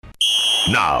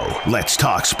Now, let's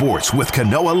talk sports with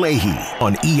Kanoa Leahey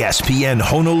on ESPN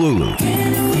Honolulu.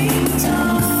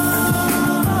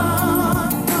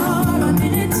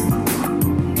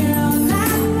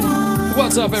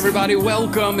 What's up, everybody?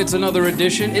 Welcome. It's another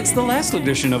edition. It's the last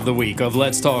edition of the week of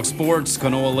Let's Talk Sports.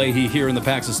 Kanoa Leahey here in the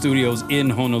Paxa Studios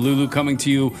in Honolulu, coming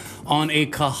to you on a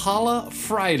Kahala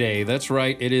Friday. That's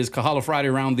right. It is Kahala Friday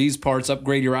around these parts.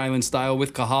 Upgrade your island style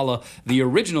with Kahala, the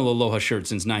original Aloha shirt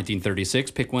since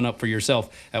 1936. Pick one up for yourself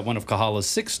at one of Kahala's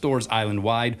 6 stores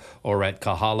island-wide or at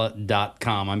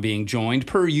kahala.com. I'm being joined,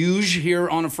 per usual, here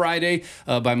on a Friday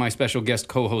by my special guest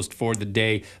co-host for the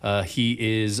day.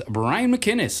 He is Brian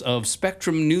McInnis of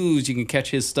Spectrum News. You can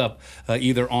catch his stuff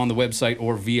either on the website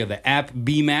or via the app.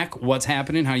 BMAC, what's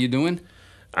happening? How you doing?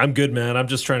 I'm good, man. I'm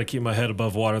just trying to keep my head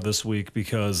above water this week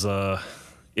because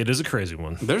it is a crazy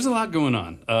one. There's a lot going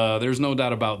on. There's no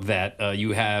doubt about that.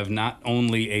 You have not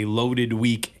only a loaded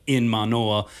week in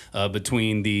Manoa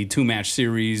between the 2-match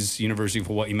series, University of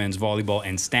Hawaii men's volleyball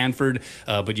and Stanford,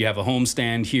 but you have a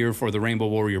homestand here for the Rainbow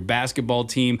Warrior basketball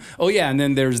team. Oh, yeah, and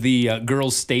then there's the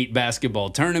girls' state basketball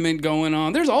tournament going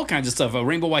on. There's all kinds of stuff.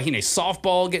 Rainbow Wahine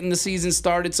softball getting the season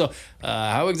started. So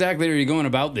how exactly are you going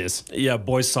about this? Yeah,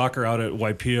 boys soccer out at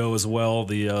Waipio as well.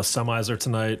 The semis are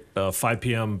tonight, 5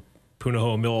 p.m.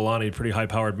 Punahou Mililani, pretty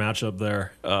high-powered matchup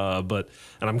there. And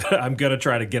I'm gonna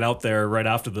try to get out there right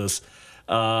after this.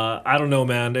 I don't know,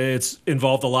 man. It's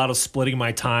involved a lot of splitting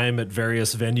my time at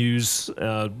various venues.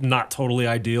 Not totally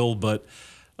ideal, but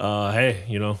hey,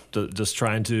 just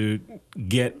trying to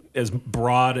get as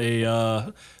broad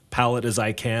a palette as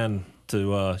I can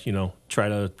to try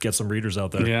to get some readers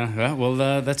out there. Yeah,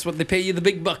 well, that's what they pay you the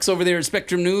big bucks over there at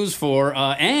Spectrum News for.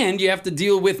 And you have to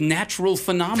deal with natural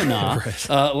phenomena,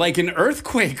 right. Like an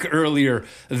earthquake earlier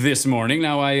this morning.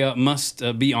 Now, I must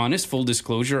be honest, full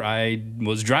disclosure, I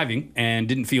was driving and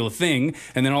didn't feel a thing.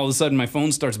 And then all of a sudden, my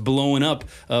phone starts blowing up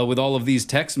with all of these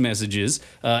text messages.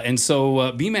 And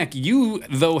so, BMAC, you,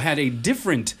 though, had a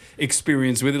different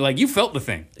experience with it. Like, you felt the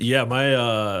thing. Yeah,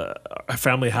 my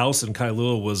family house in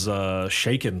Kailua was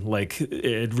shaken. Like,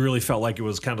 it really felt like it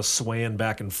was kind of swaying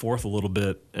back and forth a little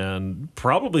bit, and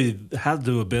probably had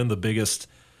to have been the biggest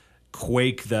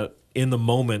quake that in the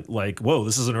moment, like, whoa,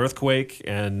 this is an earthquake,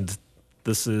 and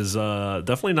this is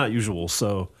definitely not usual.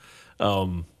 So,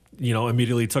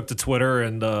 immediately took to Twitter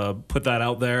and put that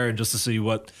out there, and just to see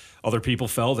what other people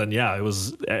felt. And yeah,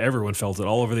 everyone felt it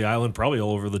all over the island, probably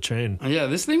all over the chain. Yeah,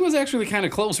 this thing was actually kind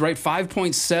of close, right?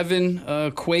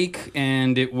 5.7 quake,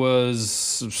 and it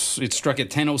struck at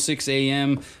 10:06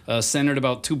 a.m., centered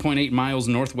about 2.8 miles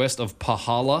northwest of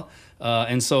Pahala.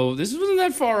 And so this wasn't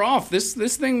that far off.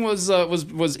 This thing was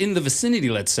in the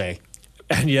vicinity, let's say.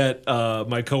 And yet,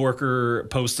 my coworker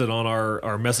posted on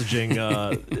our messaging,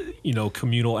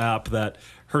 communal app that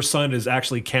her son is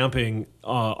actually camping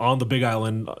on the Big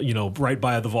Island, right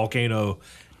by the volcano,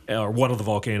 or one of the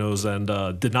volcanoes, and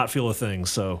did not feel a thing.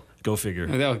 So go figure.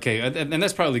 Okay, and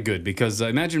that's probably good, because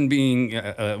imagine being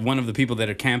one of the people that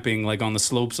are camping like on the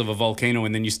slopes of a volcano,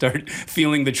 and then you start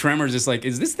feeling the tremors. It's like,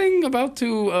 is this thing about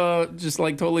to just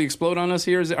like totally explode on us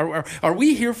here? Are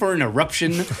we here for an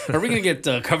eruption? Are we going to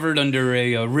get covered under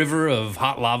a river of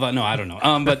hot lava? No, I don't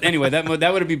know. But anyway,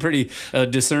 that would be pretty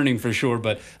discerning for sure.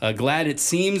 But glad it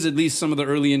seems, at least some of the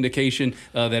early indication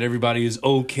that everybody is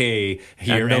okay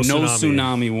here, and no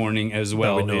tsunami warning as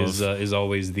well is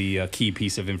always the key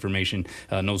piece of information.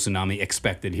 No tsunami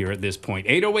expected here at this point.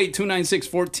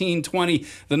 808-296-1420,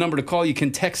 the number to call. You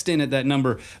can text in at that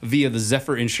number via the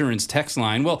Zephyr Insurance text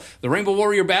line. Well, the Rainbow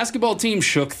Warrior basketball team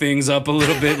shook things up a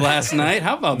little bit last night.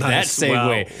 How about nice. that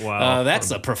segue? Wow.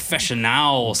 That's a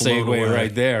professional segue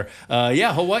right there.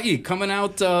 Hawaii coming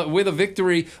out with a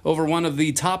victory over one of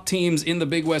the top teams in the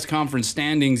Big West Conference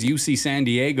standings, UC San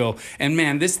Diego. And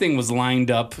man, this thing was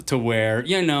lined up to where,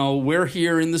 we're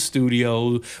here in the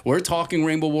studio, we're talking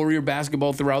Rainbow Warrior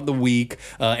basketball throughout the week.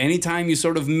 Anytime you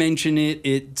sort of mention it,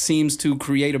 it seems to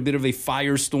create a bit of a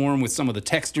firestorm with some of the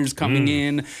texters coming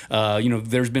in.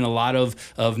 There's been a lot of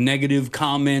negative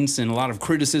comments and a lot of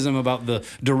criticism about the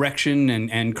direction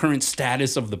and current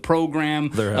status of the program.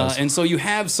 There has. And so you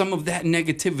have some of that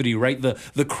negativity, right?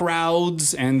 The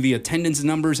crowds and the attendance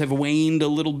numbers have waned a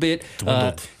little bit.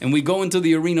 And we go into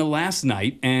the arena last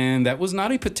night, and that was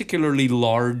not a particularly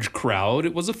large crowd.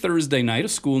 It was a Thursday night, a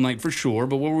school night for sure,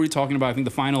 but what were we talking about? I think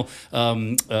the final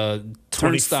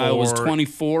turnstile was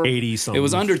 2480 something. It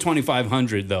was under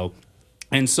 2,500 though.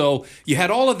 And so you had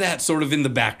all of that sort of in the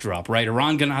backdrop, right?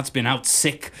 Eran Ganot's been out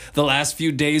sick the last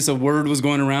few days. A word was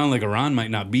going around like Eran might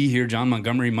not be here. John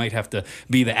Montgomery might have to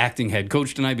be the acting head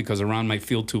coach tonight because Eran might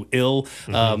feel too ill.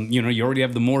 You already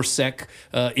have the Morsek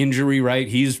injury, right?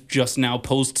 He's just now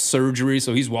post-surgery,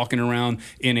 so he's walking around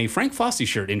in a Frank Fosse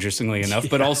shirt, interestingly enough,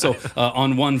 but also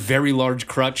on one very large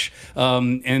crutch.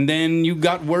 And then you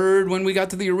got word when we got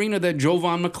to the arena that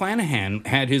Jovan McClanahan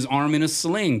had his arm in a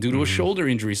sling due to a shoulder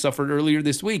injury suffered earlier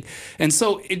this week. And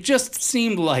so it just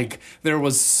seemed like there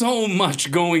was so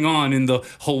much going on in the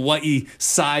Hawaii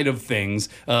side of things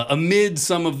amid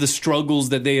some of the struggles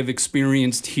that they have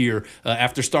experienced here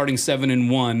after starting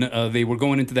 7-1. They were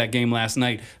going into that game last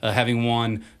night having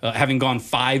gone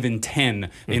 5-10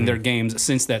 in their games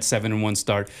since that 7-1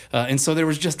 start. And so there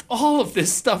was just all of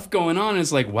this stuff going on. And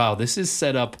it's like, wow, this is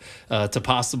set up to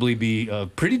possibly be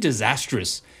pretty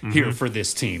disastrous here for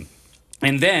this team.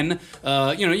 And then,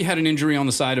 you had an injury on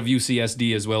the side of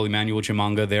UCSD as well. Emmanuel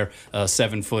Chimanga, their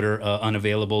 7-footer,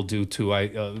 unavailable due to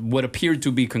what appeared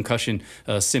to be concussion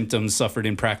symptoms suffered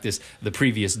in practice the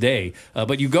previous day.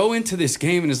 But you go into this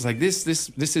game and it's like, this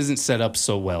isn't set up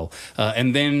so well.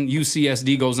 And then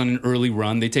UCSD goes on an early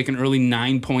run. They take an early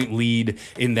 9-point lead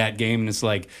in that game. And it's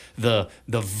like the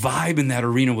vibe in that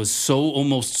arena was so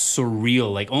almost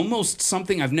surreal, like almost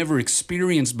something I've never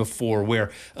experienced before where,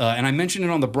 and I mentioned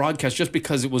it on the broadcast just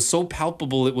because it was so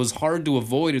palpable, it was hard to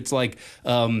avoid. It's like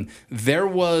there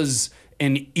was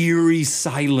an eerie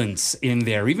silence in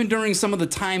there. Even during some of the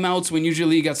timeouts when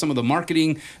usually you got some of the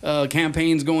marketing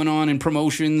campaigns going on and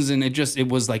promotions, and it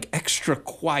was like extra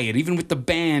quiet. Even with the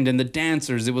band and the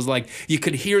dancers, it was like you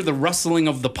could hear the rustling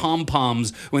of the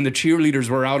pom-poms when the cheerleaders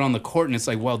were out on the court, and it's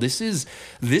like, wow, this is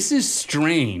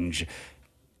strange.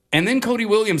 And then Kody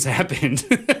Williams happened.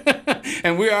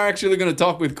 And we are actually going to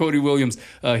talk with Kody Williams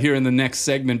here in the next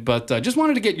segment. But just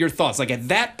wanted to get your thoughts. Like at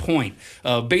that point,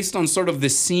 based on sort of the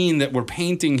scene that we're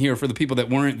painting here for the people that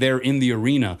weren't there in the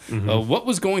arena, what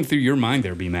was going through your mind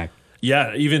there, B-Mac?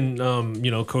 Yeah, even,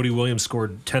 Kody Williams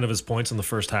scored 10 of his points in the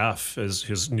first half as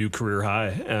his new career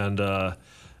high. And, I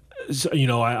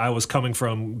was coming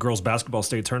from girls basketball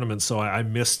state tournament, so I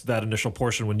missed that initial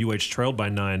portion when UH trailed by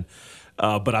 9.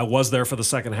 But I was there for the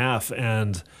second half,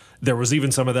 and there was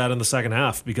even some of that in the second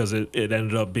half because it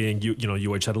ended up being,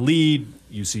 UH had a lead.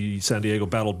 UC San Diego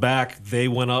battled back. They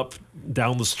went up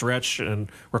down the stretch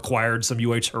and required some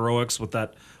UH heroics with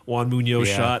that Juan Munoz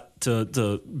shot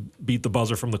to beat the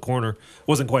buzzer from the corner.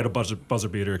 Wasn't quite a buzzer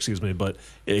beater, but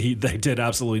they did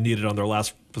absolutely need it on their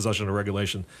last possession of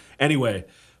regulation. Anyway,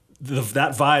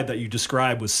 that vibe that you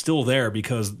described was still there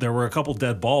because there were a couple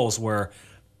dead balls where,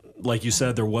 like you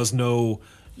said, there was no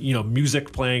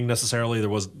music playing necessarily. There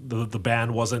was the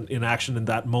band wasn't in action in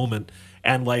that moment,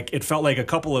 and like it felt like a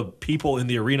couple of people in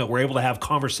the arena were able to have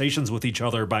conversations with each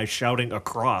other by shouting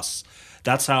across.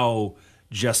 That's how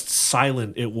just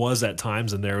silent it was at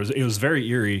times in there. It was very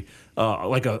eerie,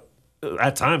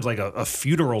 at times like a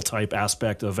funeral type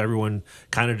aspect of everyone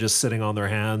kind of just sitting on their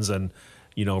hands and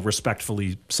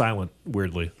respectfully silent,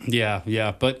 weirdly.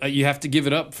 Yeah. But you have to give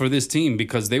it up for this team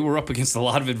because they were up against a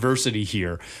lot of adversity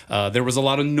here. There was a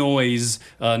lot of noise,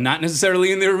 not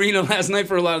necessarily in the arena last night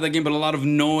for a lot of that game, but a lot of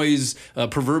noise,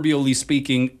 proverbially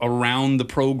speaking, around the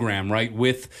program, right?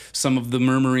 With some of the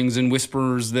murmurings and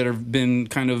whisperers that have been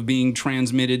kind of being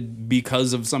transmitted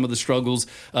because of some of the struggles.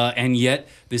 And yet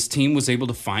this team was able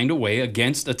to find a way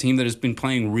against a team that has been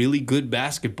playing really good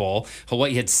basketball.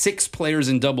 Hawaii had 6 players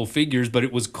in double figures, but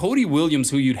it was Kody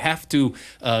Williams who you'd have to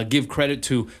give credit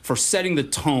to for setting the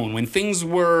tone when things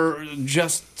were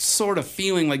just sort of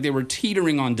feeling like they were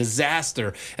teetering on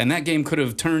disaster, and that game could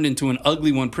have turned into an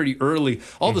ugly one pretty early.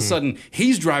 All of a sudden,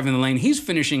 he's driving the lane. He's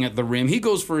finishing at the rim. He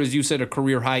goes for, as you said, a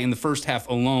career high in the first half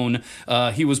alone.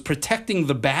 He was protecting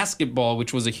the basketball,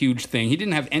 which was a huge thing. He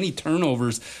didn't have any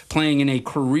turnovers, playing in a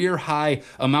career high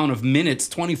amount of minutes,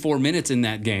 24 minutes in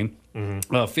that game.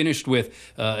 Finished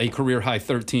with a career-high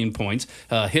 13 points,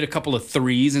 hit a couple of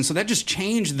threes, and so that just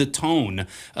changed the tone.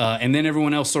 And then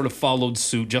everyone else sort of followed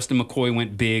suit. Justin McCoy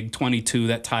went big, 22.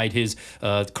 That tied his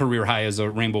career high as a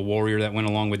Rainbow Warrior. That went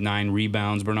along with 9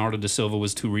 rebounds. Bernardo da Silva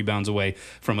was 2 rebounds away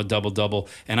from a double-double.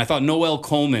 And I thought Noel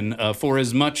Coleman, for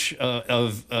as much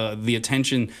of the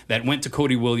attention that went to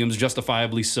Kody Williams,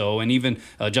 justifiably so, and even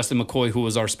Justin McCoy, who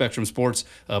was our Spectrum Sports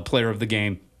player of the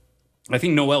game, I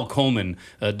think Noel Coleman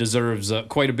deserves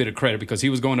quite a bit of credit because he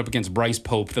was going up against Bryce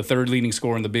Pope, the third leading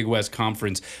scorer in the Big West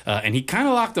Conference, and he kind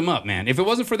of locked him up, man. If it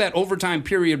wasn't for that overtime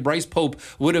period, Bryce Pope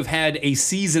would have had a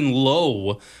season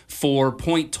low for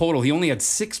point total. He only had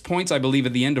 6 points, I believe,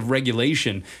 at the end of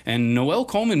regulation, and Noel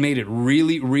Coleman made it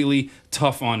really, really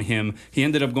tough on him. He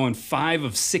ended up going 5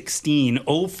 of 16,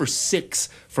 0 for 6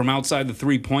 from outside the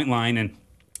three-point line, and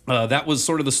that was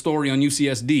sort of the story on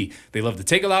UCSD. They love to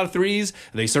take a lot of threes.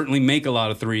 They certainly make a lot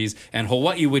of threes. And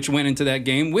Hawaii, which went into that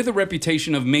game with a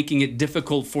reputation of making it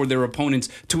difficult for their opponents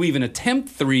to even attempt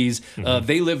threes,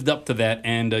 they lived up to that.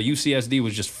 And UCSD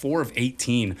was just 4 of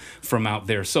 18 from out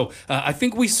there. So I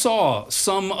think we saw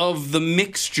some of the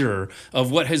mixture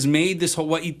of what has made this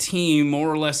Hawaii team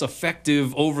more or less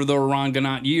effective over the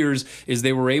Orangonaut years is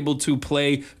they were able to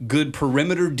play good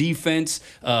perimeter defense.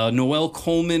 Noel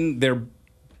Coleman, their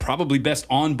probably best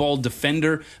on-ball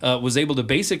defender, was able to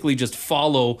basically just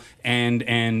follow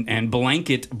and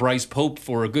blanket Bryce Pope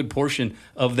for a good portion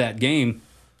of that game.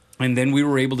 And then we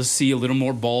were able to see a little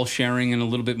more ball sharing and a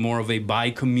little bit more of a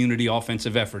by-community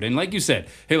offensive effort. And like you said,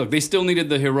 hey, look, they still needed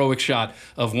the heroic shot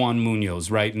of Juan Munoz,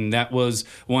 right? And that was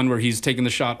one where he's taking the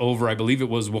shot over, I believe it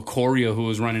was Wakoria who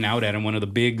was running out at him, one of the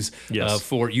bigs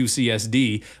for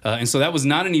UCSD. And so that was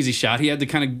not an easy shot. He had to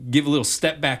kind of give a little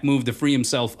step-back move to free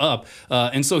himself up.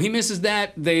 And so he misses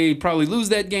that. They probably lose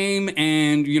that game.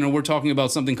 And, you know, we're talking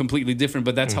about something completely different,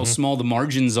 but that's how small the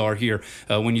margins are here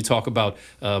when you talk about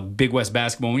Big West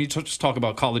basketball. When you just talk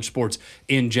about college sports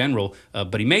in general.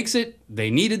 But he makes it. They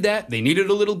needed that. They needed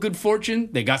a little good fortune.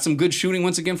 They got some good shooting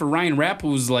once again for Ryan Rapp,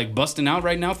 who's like busting out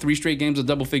right now, 3 straight games of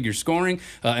double-figure scoring,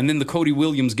 and then the Kody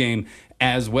Williams game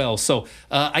as well. So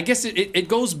I guess it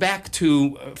goes back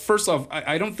to, first off,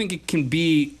 I don't think it can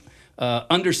be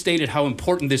understated how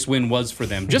important this win was for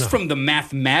them. Just from the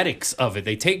mathematics of it.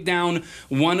 They take down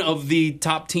one of the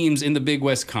top teams in the Big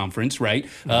West Conference, right?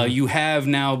 You have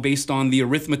now, based on the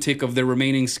arithmetic of their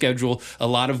remaining schedule, a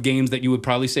lot of games that you would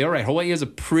probably say, all right, Hawaii has a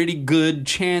pretty good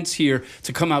chance here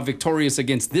to come out victorious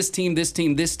against this team, this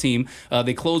team, this team.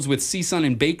 They close with CSUN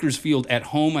and Bakersfield at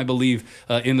home, I believe,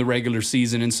 in the regular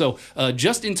season. And so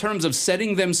just in terms of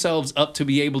setting themselves up to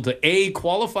be able to, A,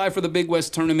 qualify for the Big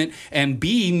West tournament, and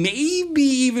B, maybe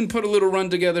even put a little run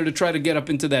together to try to get up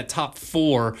into that top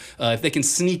 4. If they can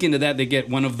sneak into that, they get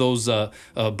one of those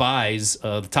buys.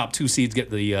 The top 2 seeds get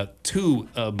the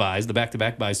 2 buys, the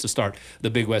back-to-back buys to start the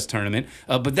Big West tournament.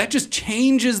 But that just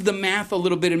changes the math a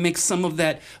little bit and makes some of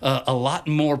that a lot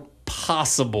more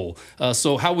possible.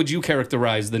 So how would you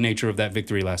characterize the nature of that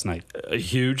victory last night?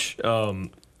 Huge.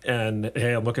 And,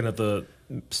 hey, I'm looking at the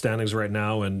standings right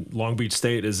now, and Long Beach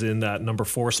State is in that number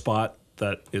 4 spot.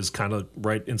 That is kind of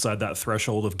right inside that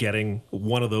threshold of getting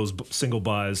one of those single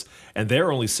buys, and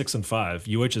they're only 6-5.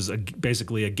 UH is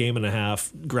basically a game and a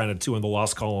half, granted 2 in the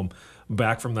loss column,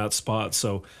 back from that spot.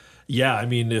 So, yeah, I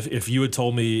mean, if you had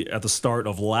told me at the start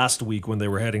of last week when they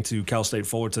were heading to Cal State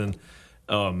Fullerton,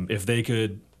 if they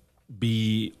could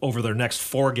be over their next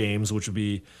 4 games, which would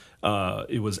be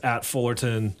it was at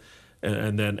Fullerton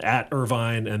and then at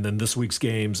Irvine, and then this week's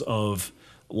games of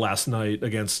last night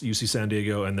against UC San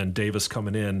Diego and then Davis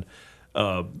coming in.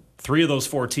 3 of those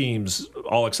 4 teams,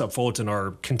 all except Fullerton,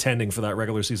 are contending for that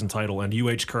regular season title, and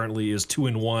UH currently is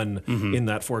 2-1 in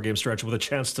that 4-game stretch, with a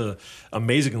chance to,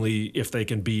 amazingly, if they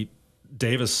can beat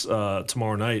Davis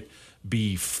tomorrow night,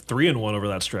 be 3-1 over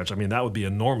that stretch. I mean, that would be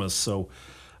enormous. So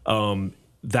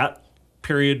that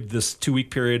period, this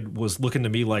 2-week period, was looking to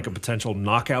me like a potential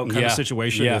knockout kind of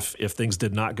situation if things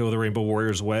did not go the Rainbow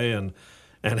Warriors' way.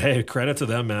 And hey, credit to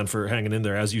them, man, for hanging in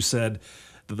there. As you said,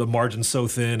 the margin's so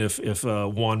thin if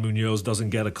Juan Munoz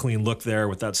doesn't get a clean look there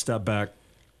with that step back.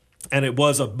 And it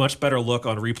was a much better look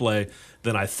on replay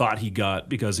than I thought he got,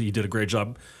 because he did a great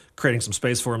job creating some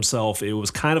space for himself. It was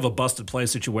kind of a busted play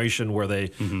situation where they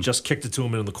just kicked it to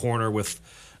him in the corner with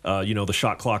the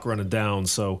shot clock running down.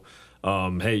 So,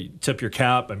 hey, tip your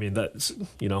cap. I mean, that's,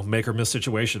 make or miss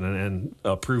situation, and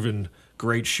a proven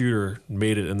great shooter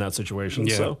made it in that situation.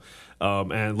 Yeah. So,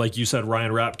 and like you said,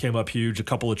 Ryan Rapp came up huge, a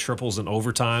couple of triples in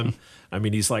overtime. I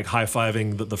mean, he's like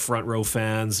high-fiving the front row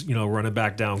fans, running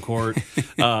back down court.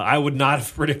 I would not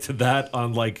have predicted that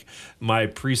on like my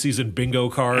preseason bingo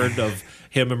card of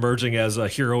him emerging as a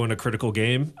hero in a critical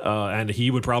game. And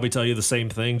he would probably tell you the same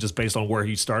thing just based on where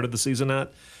he started the season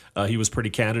at. He was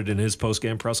pretty candid in his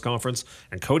post-game press conference.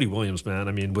 And Kody Williams, man,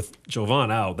 I mean, with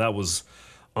Jovan out, that was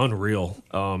unreal.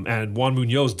 And Juan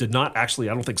Munoz did not actually,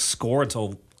 I don't think, score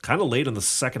until kind of late in the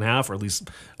second half, or at least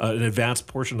an advanced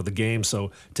portion of the game. So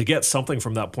to get something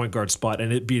from that point guard spot,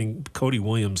 and it being Kody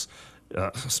Williams,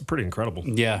 It's pretty incredible.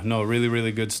 Yeah, no, really,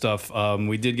 really good stuff.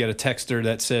 We did get a texter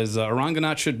that says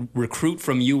Aranganat should recruit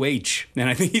from UH. And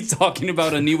I think he's talking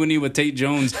about Aniwaniwa Tate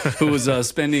Jones, who was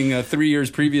spending 3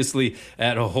 years previously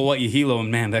at Hawaii Hilo.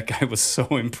 And man, that guy was so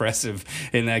impressive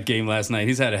in that game last night.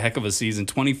 He's had a heck of a season,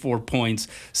 24 points,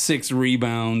 6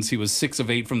 rebounds. He was 6 of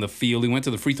 8 from the field. He went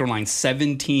to the free throw line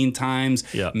 17 times.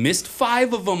 Yeah. Missed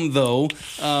 5 of them, though.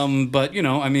 But,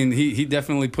 I mean, he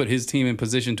definitely put his team in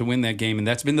position to win that game. And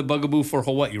that's been the bugaboo for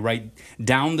Hawaii, right?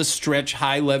 Down the stretch,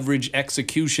 high leverage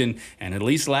execution. And at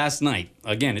least last night,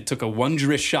 again, it took a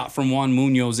wondrous shot from Juan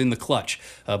Munoz in the clutch.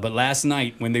 But last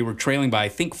night, when they were trailing by, I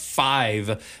think,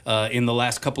 5 in the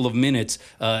last couple of minutes,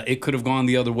 it could have gone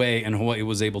the other way, and Hawaii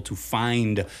was able to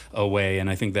find a way. And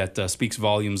I think that speaks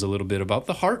volumes a little bit about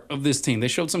the heart of this team. They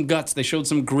showed some guts. They showed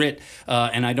some grit.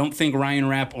 And I don't think Ryan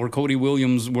Rapp or Kody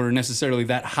Williams were necessarily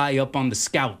that high up on the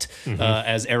scout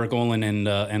as Eric Olin and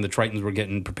the Tritons were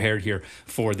getting prepared here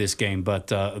for this game. But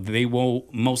they will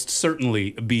most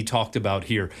certainly be talked about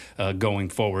here going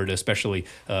forward, especially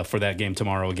for that game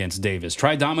tomorrow against Davis.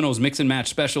 Try Domino's Mix and Match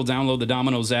Special. Download the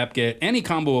Domino's app. Get any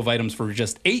combo of items for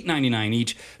just $8.99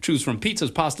 each. Choose from pizzas,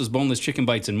 pastas, boneless chicken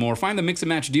bites, and more. Find the Mix and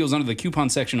Match deals under the coupon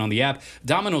section on the app.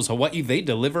 Domino's Hawaii, they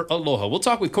deliver aloha. We'll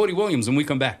talk with Kody Williams when we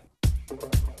come back.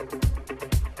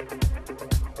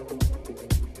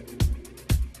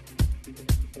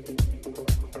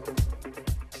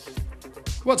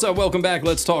 What's up? Welcome back.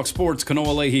 Let's talk sports. Kanoa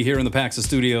Leahey here in the Paxa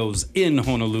Studios in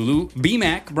Honolulu.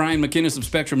 BMAC, Brian McInnis of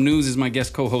Spectrum News, is my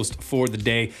guest co-host for the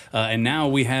day. And now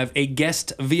we have a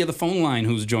guest via the phone line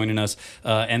who's joining us.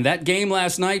 And that game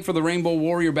last night for the Rainbow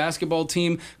Warrior basketball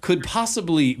team could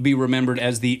possibly be remembered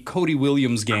as the Kody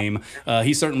Williams game.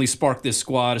 He certainly sparked this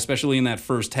squad, especially in that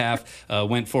first half.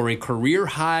 Went for a career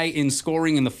high in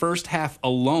scoring in the first half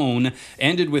alone.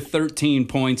 Ended with 13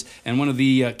 points. And one of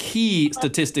the key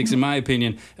statistics, in my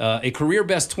opinion, a career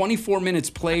best 24 minutes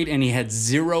played, and he had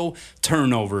 0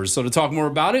 turnovers. So to talk more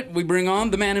about it, we bring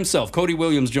on the man himself. Kody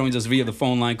Williams joins us via the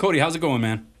phone line. Kody, how's it going,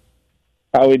 man?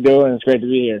 How we doing? It's great to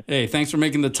be here. Hey, thanks for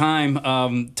making the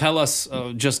time. Tell us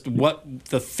just what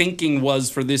the thinking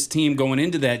was for this team going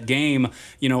into that game.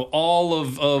 All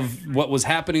of what was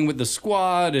happening with the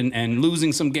squad and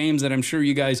losing some games that I'm sure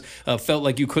you guys felt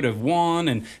like you could have won.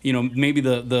 And, maybe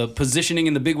the positioning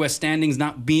in the Big West standings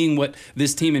not being what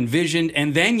this team envisioned.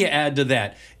 And then you add to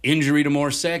that injury to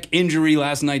Morsek, injury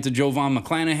last night to Jovan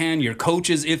McClanahan. Your coach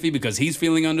is iffy because he's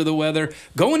feeling under the weather.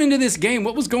 Going into this game,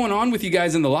 what was going on with you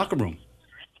guys in the locker room?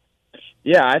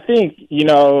 Yeah, I think,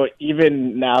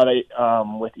 even now that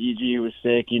with EG was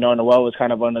sick, Noel was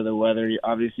kind of under the weather.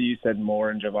 Obviously, you said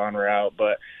Moore and Javon were out,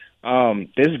 but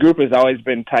this group has always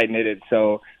been tight-knitted,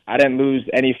 so I didn't lose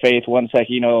any faith one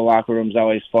second. The locker room's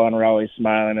always fun. We're always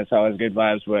smiling. It's always good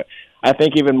vibes, but I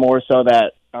think even more so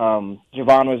that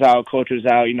Javon was out, coach was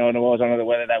out, Noel was under the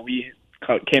weather, that we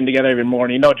came together even more.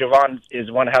 And, Javon is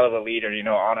one hell of a leader,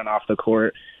 on and off the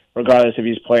court, regardless if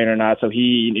he's playing or not. So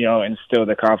he, instilled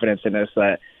the confidence in us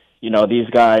that, these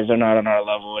guys are not on our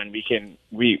level, and we can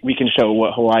show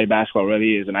what Hawaii basketball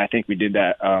really is, and I think we did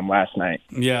that last night.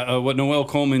 Yeah, what Noel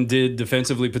Coleman did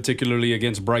defensively, particularly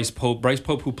against Bryce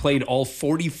Pope, who played all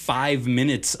 45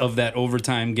 minutes of that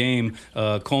overtime game.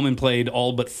 Coleman played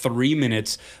all but 3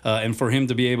 minutes, and for him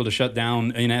to be able to shut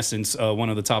down, in essence,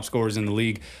 one of the top scorers in the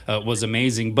league was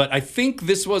amazing. But I think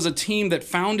this was a team that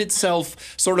found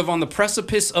itself sort of on the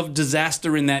precipice of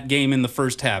disaster in that game in the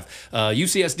first half.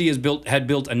 UCSD had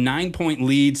built a 9-point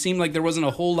lead. Seemed like there wasn't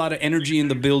a whole lot of energy in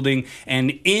the building,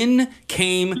 and in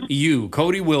came you,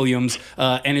 Kody Williams,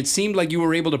 and it seemed like you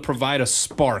were able to provide a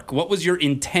spark. What was your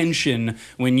intention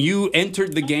when you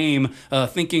entered the game,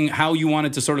 thinking how you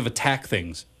wanted to sort of attack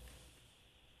things?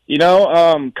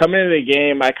 Coming into the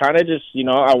game, I kind of just,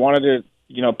 I wanted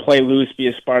to, play loose, be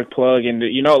a spark plug, and,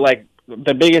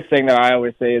 the biggest thing that I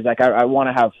always say is, I want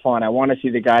to have fun. I want to see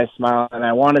the guys smile, and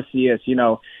I want to see us,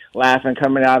 laughing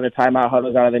coming out of the timeout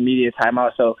huddles, out of the media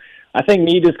timeout. So I think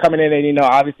me just coming in and,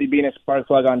 obviously being a spark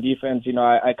plug on defense,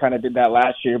 I kind of did that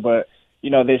last year, but,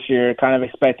 this year kind of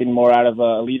expecting more out of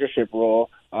a leadership role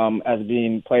as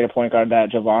being played a point guard that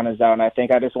Javon is out. And I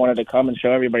think I just wanted to come and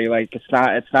show everybody, it's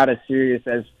not as serious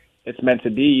as it's meant to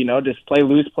be, just play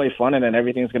loose, play fun, and then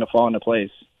everything's going to fall into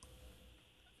place.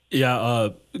 Yeah,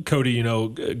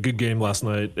 Kody, good game last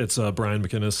night. It's Brian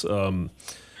McInnis.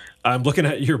 I'm looking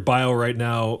at your bio right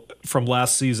now from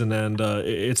last season, and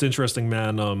it's interesting,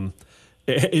 man.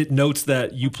 It notes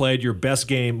that you played your best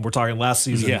game, we're talking last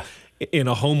season, in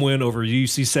a home win over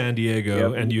UC San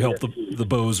Diego, and you helped the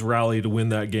Bows rally to win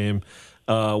that game.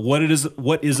 What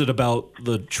is it about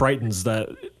the Tritons that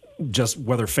just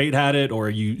whether fate had it or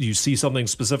you see something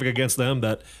specific against them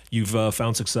that you've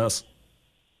found success?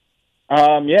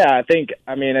 Yeah, I think,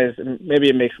 maybe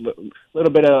it makes a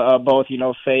little bit of both,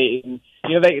 fate. And,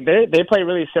 they play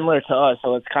really similar to us,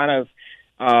 so it's kind of,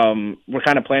 we're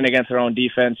kind of playing against their own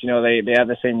defense. They have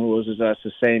the same rules as us,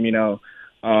 the same,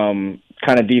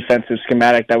 kind of defensive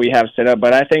schematic that we have set up.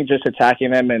 But I think just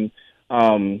attacking them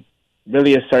and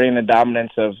really asserting the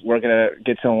dominance of we're going to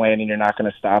get to the lane and you're not going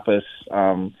to stop us.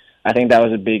 I think that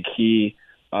was a big key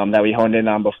that we honed in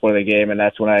on before the game, and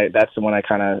that's the one I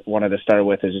kind of wanted to start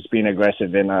with, is just being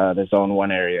aggressive in the zone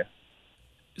one area.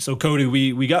 So, Kody,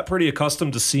 we got pretty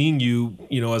accustomed to seeing you,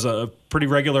 as a pretty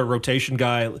regular rotation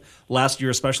guy last year,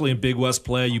 especially in Big West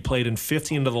play. You played in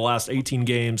 15 of the last 18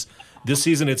 games. This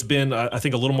season, it's been, I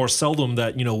think, a little more seldom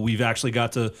that, we've actually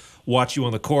got to watch you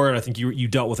on the court. I think you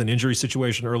dealt with an injury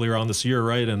situation earlier on this year,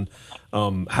 right? And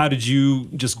how did you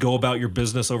just go about your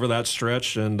business over that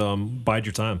stretch and bide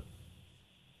your time?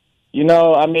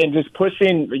 Just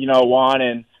pushing, Juan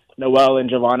and Noel and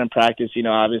Javon in practice,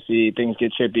 obviously things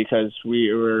get chipped because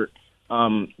we were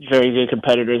very good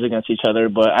competitors against each other.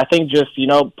 But I think just,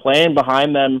 playing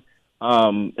behind them,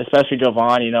 especially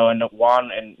Javon, and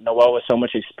Juan and Noel with so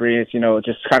much experience,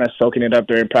 just kind of soaking it up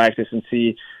during practice and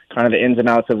see kind of the ins and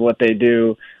outs of what they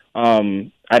do.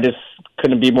 I just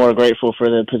couldn't be more grateful for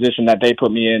the position that they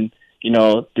put me in,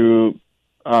 through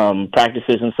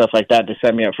practices and stuff like that to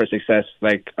set me up for success,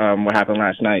 like what happened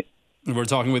last night. We're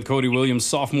talking with Kody Williams,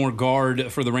 sophomore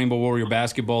guard for the Rainbow Warrior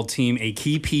basketball team, a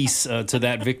key piece to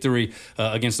that victory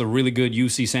against a really good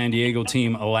UC San Diego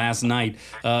team last night.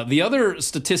 The other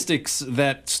statistics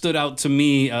that stood out to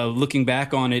me, looking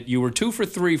back on it, you were 2 for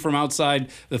 3 from outside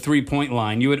the three-point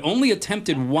line. You had only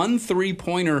attempted 1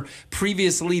 three-pointer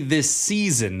previously this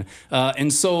season.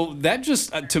 And so that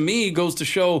just, to me, goes to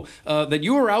show that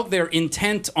you were out there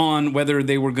intent on whether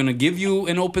they were going to give you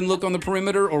an open look on the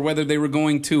perimeter or whether they were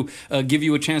going to give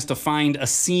you a chance to find a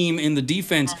seam in the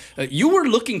defense. You were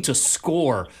looking to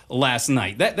score last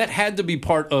night. That had to be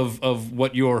part of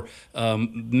what your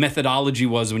methodology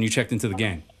was when you checked into the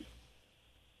game.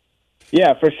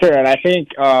 Yeah, for sure. And I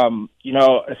think,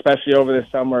 especially over the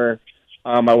summer,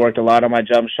 I worked a lot on my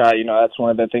jump shot. That's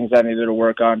one of the things I needed to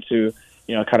work on to,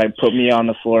 kind of put me on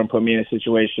the floor and put me in a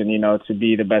situation, to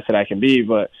be the best that I can be.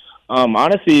 But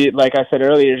honestly, like I said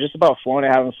earlier, it's just about flowing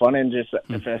and having fun, and just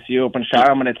if I see open shot,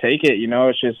 I'm going to take it.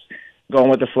 It's just going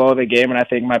with the flow of the game, and I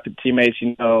think my teammates,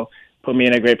 put me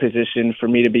in a great position for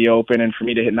me to be open and for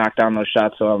me to knock down those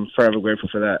shots, so I'm forever grateful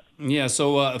for that. Yeah,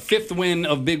 so fifth win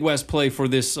of Big West play for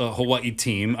this Hawaii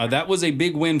team. That was a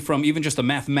big win from even just a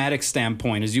mathematics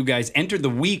standpoint, as you guys entered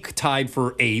the week tied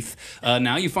for 8th.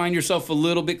 Now you find yourself a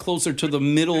little bit closer to the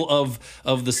middle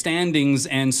of the standings,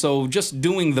 and so just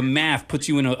doing the math puts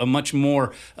you in a much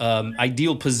more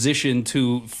ideal position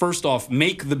to, first off,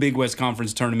 make the Big West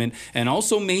Conference tournament, and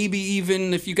also maybe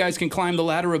even, if you guys can climb the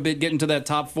ladder a bit, get into that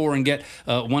top 4 and get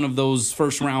one of those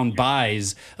first-round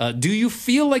buys. Do you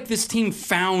feel like this team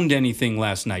found anything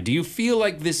last night? Do you feel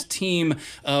like this team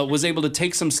was able to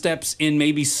take some steps in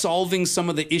maybe solving some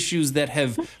of the issues that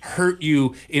have hurt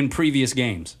you in previous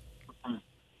games?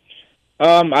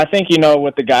 I think,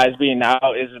 with the guys being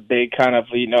out is a big kind of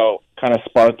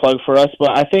spark plug for us.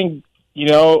 But I think,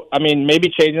 maybe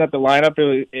changing up the lineup,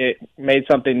 it made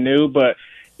something new. But,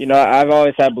 I've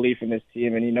always had belief in this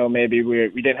team, and, maybe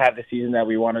we didn't have the season that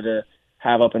we wanted to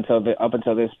have up until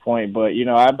this point. But,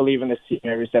 I believe in this team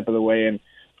every step of the way. And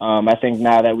I think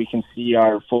now that we can see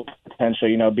our full potential,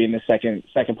 being the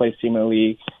second place team in the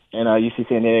league and UC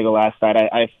San Diego last night,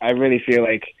 I really feel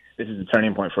like this is a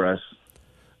turning point for us.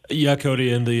 Yeah,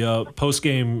 Kody, in the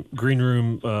post-game green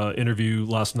room interview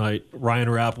last night, Ryan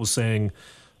Rapp was saying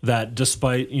that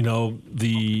despite,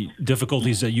 the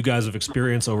difficulties that you guys have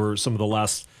experienced over some of the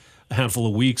last handful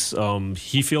of weeks,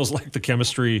 he feels like the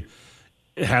chemistry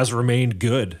has remained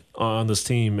good on this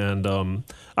team. And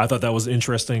I thought that was an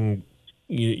interesting,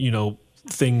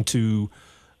 thing to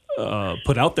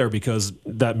put out there, because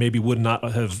that maybe would not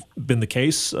have been the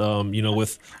case,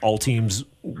 with all teams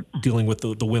dealing with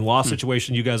the win-loss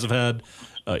situation you guys have had,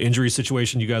 injury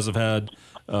situation you guys have had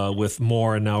with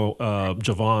Moore and now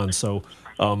Javon. So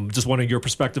just wanting your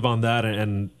perspective on that,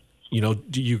 and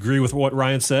do you agree with what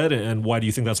Ryan said, and why do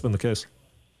you think that's been the case?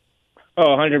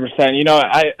 Oh, 100%.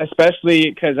 I especially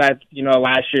because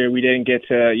last year we didn't get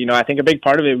to, I think a big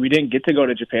part of it, we didn't get to go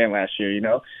to Japan last year,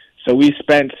 So we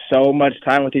spent so much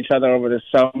time with each other over the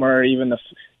summer, even the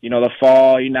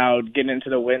fall, getting into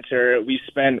the winter. We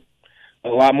spent a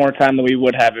lot more time than we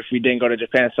would have if we didn't go to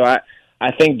Japan. So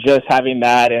I think just having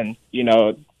that, and,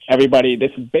 everybody,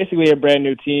 this is basically a brand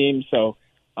new team. So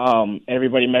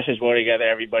Everybody meshes well together.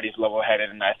 Everybody's level-headed,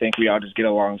 and I think we all just get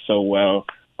along so well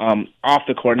off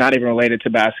the court, not even related to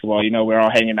basketball. We're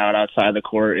all hanging out outside the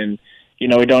court, and,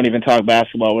 we don't even talk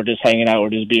basketball. We're just hanging out. We're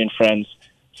just being friends.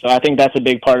 So I think that's a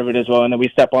big part of it as well. And then we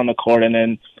step on the court, and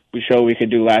then we show what we could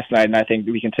do last night, and I think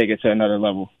we can take it to another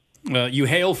level. You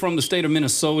hail from the state of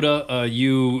Minnesota.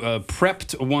 You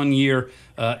prepped 1 year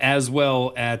as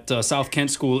well at South Kent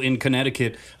School in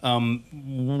Connecticut.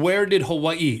 Where did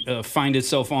Hawaii find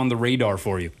itself on the radar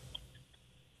for you?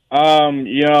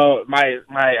 My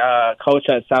coach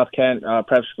at South Kent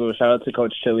Prep School, shout out to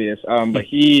Coach Chilius, but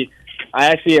I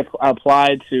actually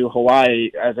applied to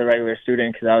Hawaii as a regular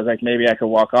student because I was like, maybe I could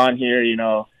walk on here.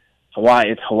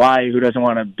 Hawaii, it's Hawaii. Who doesn't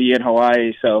want to be in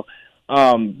Hawaii? So,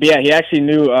 but yeah, he actually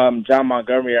knew John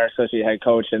Montgomery, our associate head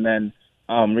coach, and then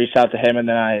reached out to him, and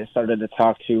then I started to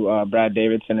talk to Brad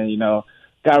Davidson, and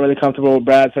got really comfortable with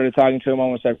Brad. Started talking to him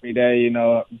almost every day.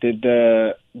 Did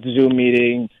the Zoom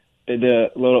meeting, did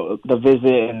the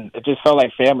visit, and it just felt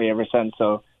like family ever since.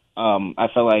 So I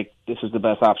felt like this was the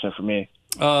best option for me.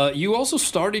 You also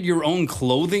started your own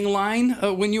clothing line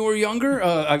when you were younger.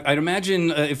 I'd imagine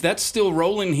if that's still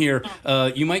rolling here,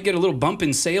 you might get a little bump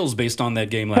in sales based on that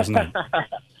game last night.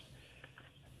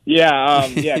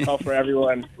 Call for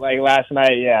everyone. Like last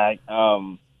night, I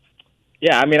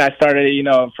mean, I started,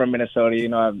 from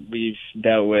Minnesota. We've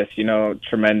dealt with,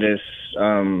 tremendous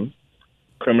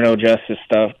criminal justice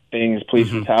things, police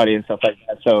brutality and stuff like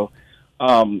that. So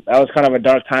that was kind of a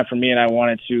dark time for me, and I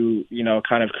wanted to,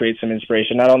 kind of create some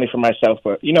inspiration, not only for myself,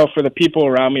 but, for the people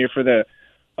around me or for the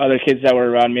other kids that were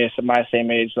around me at my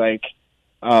same age. Like,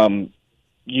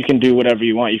 you can do whatever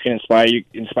you want. You can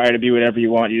inspire to be whatever you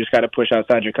want. You just got to push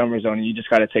outside your comfort zone, and you just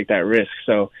got to take that risk.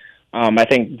 So I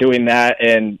think doing that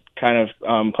and kind of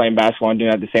playing basketball and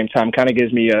doing that at the same time kind of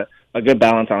gives me a good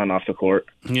balance on and off the court.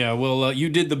 Yeah, well, you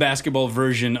did the basketball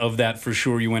version of that for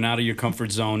sure. You went out of your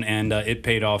comfort zone, and it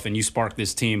paid off, and you sparked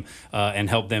this team and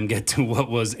helped them get to what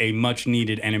was a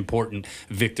much-needed and important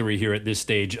victory here at this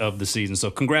stage of the season. So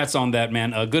congrats on that,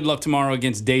 man. Good luck tomorrow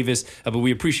against Davis, but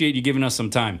we appreciate you giving us some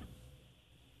time.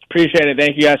 Appreciate it.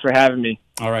 Thank you guys for having me.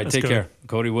 All right, take care.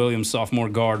 Kody Williams, sophomore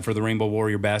guard for the Rainbow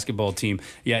Warrior basketball team.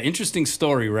 Yeah, interesting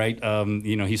story, right?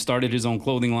 He started his own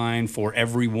clothing line. For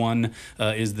Everyone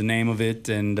is the name of it.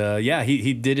 And,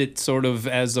 he did it sort of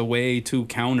as a way to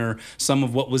counter some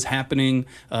of what was happening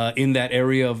in that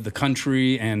area of the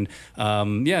country. And,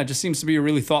 it just seems to be a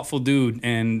really thoughtful dude.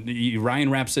 And Ryan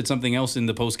Rapp said something else in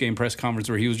the post-game press conference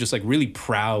where he was just, like, really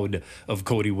proud of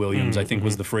Kody Williams, I think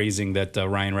was the phrasing that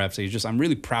Ryan Rapp said. I'm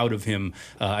really proud of him.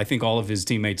 I think all of his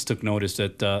teammates took notice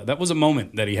that that was a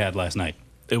moment that he had last night.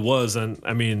 It was, and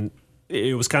I mean,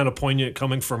 it was kind of poignant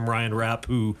coming from Ryan Rapp,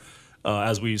 who,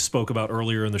 as we spoke about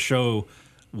earlier in the show,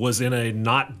 was in a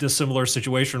not dissimilar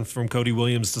situation from Kody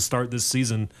Williams to start this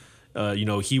season.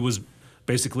 He was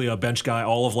basically a bench guy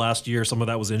all of last year. Some of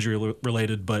that was injury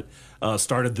related, but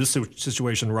started this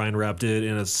situation Ryan Rapp did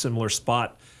in a similar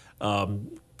spot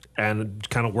and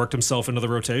kind of worked himself into the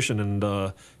rotation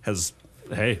and has,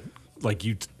 like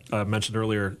you mentioned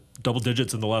earlier, double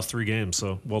digits in the last 3 games,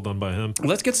 so well done by him.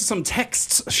 Let's get to some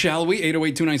texts, shall we?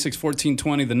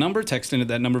 808-296-1420, the number. Text in at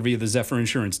that number via the Zephyr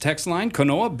Insurance text line.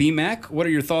 Kanoa, BMAC, what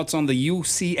are your thoughts on the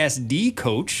UCSD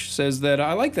coach? Says that,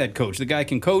 I like that coach. The guy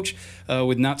can coach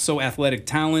with not so athletic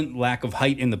talent, lack of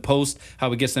height in the post,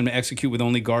 how he gets them to execute with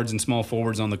only guards and small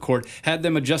forwards on the court. Had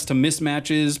them adjust to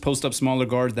mismatches, post up smaller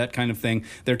guards, that kind of thing.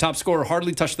 Their top scorer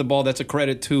hardly touched the ball. That's a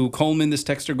credit to Coleman, this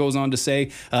texter goes on to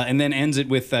say, and then ends it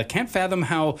with, can't fathom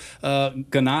how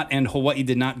Ganat and Hawaii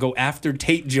did not go after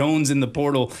Tate Jones in the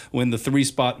portal when the 3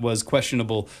 spot was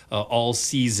questionable all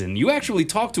season. You actually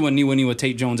talked to Aniwa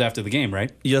Tate Jones after the game,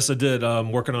 right? Yes, I did.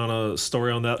 I'm working on a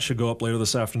story on that. Should go up later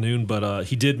this afternoon. But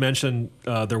he did mention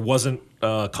there wasn't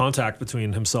contact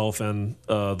between himself and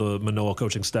the Manoa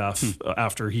coaching staff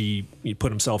after he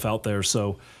put himself out there.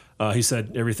 So he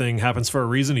said everything happens for a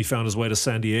reason. He found his way to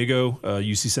San Diego,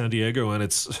 UC San Diego, and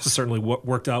it's certainly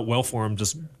worked out well for him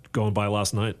just going by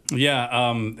last night. Yeah,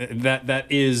 that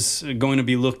is going to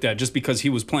be looked at just because he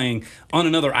was playing on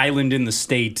another island in the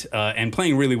state and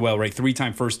playing really well, right?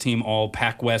 3-time first team all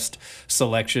Pac West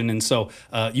selection. And so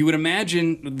you would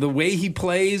imagine the way he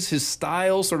plays, his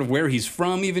style, sort of where he's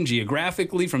from, even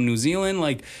geographically from New Zealand,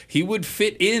 like he would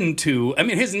fit into, I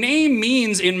mean, his name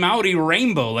means in Maori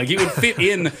rainbow, like he would fit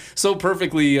in so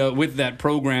perfectly with that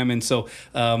program. And so,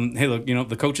 hey, look,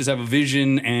 the coaches have a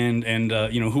vision and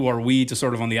who are we to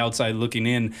sort of on the outside looking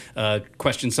in,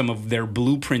 question some of their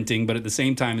blueprinting, but at the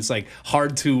same time, it's like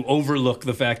hard to overlook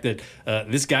the fact that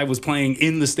this guy was playing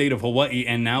in the state of Hawaii,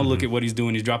 and now look at what he's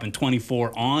doing. He's dropping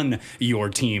 24 on your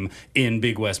team in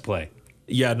Big West play.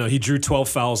 Yeah, no, he drew 12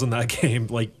 fouls in that game,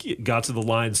 got to the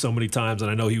line so many times,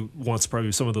 and I know he wants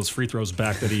probably some of those free throws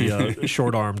back that he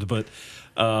short-armed, but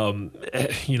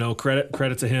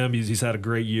credit to him. He's had a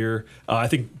great year. I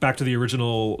think back to the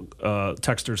original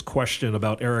texter's question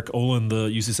about Eric Olin, the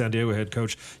UC San Diego head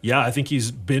coach. Yeah, I think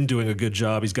he's been doing a good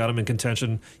job. He's got him in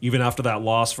contention even after that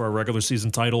loss for a regular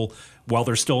season title while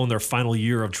they're still in their final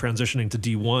year of transitioning to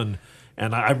D1.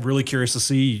 And I'm really curious to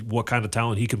see what kind of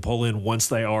talent he can pull in once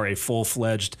they are a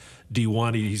full-fledged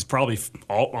D1. He's probably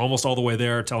almost all the way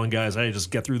there, telling guys, hey, just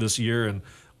get through this year, and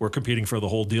we're competing for the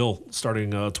whole deal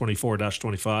starting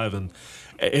 24-25. And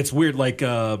it's weird, I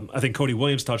think Kody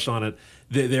Williams touched on it.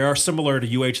 They are similar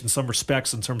to UH in some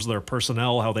respects in terms of their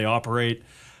personnel, how they operate.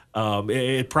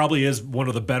 It probably is one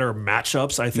of the better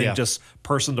matchups, I think, just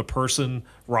person to person,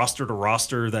 roster to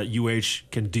roster that UH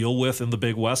can deal with in the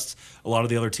Big West. A lot of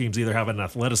the other teams either have an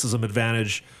athleticism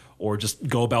advantage or just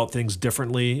go about things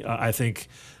differently. I think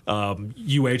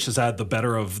UH has had the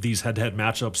better of these head-to-head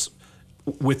matchups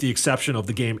with the exception of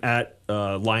the game at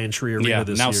Lion Tree Arena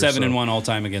this year. Now 7-1 all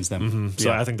time against them. Mm-hmm.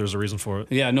 So I think there's a reason for it.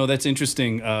 Yeah, no, that's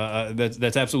interesting.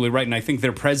 That's absolutely right. And I think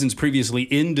their presence previously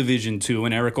in Division II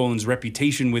and Eric Olin's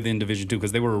reputation within Division II,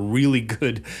 because they were a really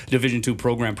good Division II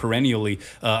program perennially,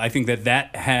 I think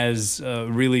that has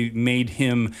really made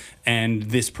him and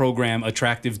this program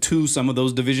attractive to some of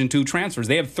those Division II transfers.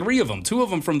 They have 3 of them, 2 of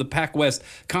them from the Pac West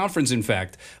Conference, in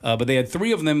fact. But they had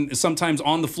 3 of them sometimes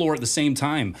on the floor at the same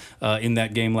time in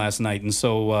that game last night. And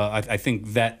so I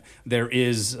think that there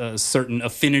is a certain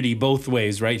affinity both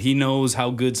ways, right? He knows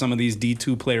how good some of these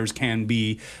D2 players can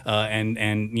be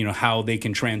and how they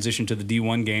can transition to the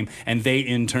D1 game. And they,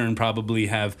 in turn, probably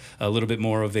have a little bit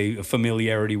more of a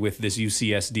familiarity with this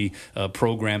UCSD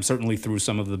program, certainly through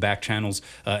some of the back channels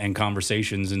and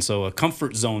conversations. And so a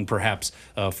comfort zone, perhaps,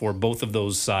 for both of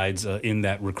those sides in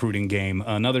that recruiting game.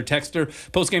 Another texter,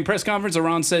 post-game press conference,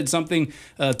 Aron said something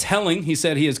telling. He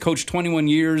said he has coached 21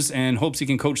 years and hopes he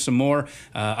can coach some more.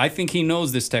 I think he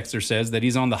knows, this texter says, that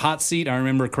he's on the hot seat. I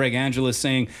remember Craig Angelis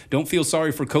saying, don't feel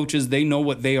sorry for coaches. They know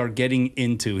what they are getting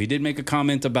into. He did make a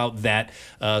comment about that,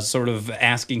 sort of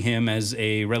asking him as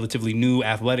a relatively new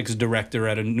athletics director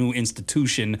at a new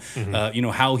institution,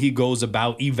 how he goes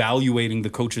about evaluating the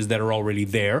coaches that are already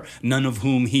there, none of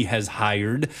whom he has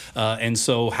hired. And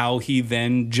so how he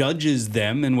then judges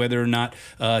them and whether or not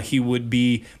he would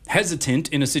be hesitant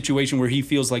in a situation where he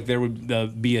feels like there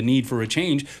would be a need for a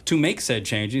change to make said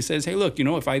change. He says, hey, look,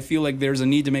 if I feel like there's a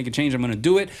need to make a change, I'm going to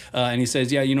do it. And he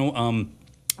says,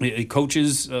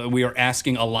 coaches, we are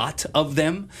asking a lot of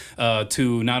them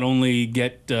to not only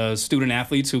get student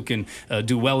athletes who can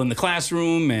do well in the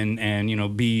classroom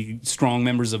and be strong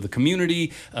members of the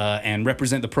community and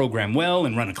represent the program well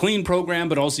and run a clean program,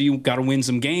 but also you got to win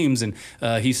some games. And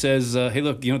he says, hey,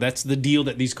 look, that's the deal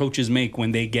that these coaches make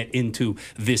when they get into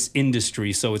this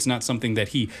industry. So it's not something that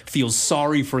he feels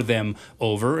sorry for them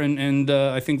over. And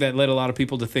I think that led a lot of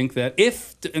people to think that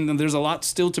and there's a lot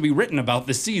still to be written about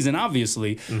this season,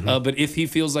 obviously, but if he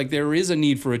feels like there is a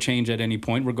need for a change at any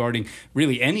point regarding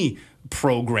really any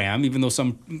program, even though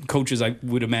some coaches I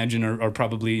would imagine are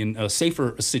probably in a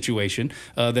safer situation,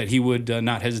 that he would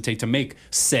not hesitate to make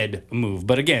said move.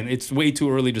 But again, it's way too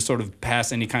early to sort of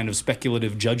pass any kind of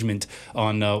speculative judgment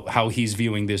on how he's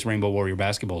viewing this Rainbow Warrior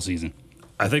basketball season.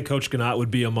 I think Coach Gannat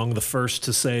would be among the first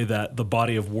to say that the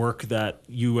body of work that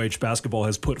UH basketball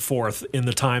has put forth in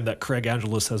the time that Craig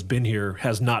Angelis has been here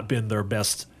has not been their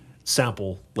best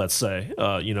sample, let's say.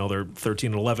 They're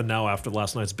 13-11 now after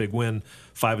last night's big win,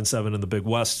 5-7 in the Big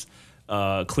West.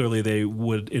 Clearly they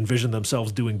would envision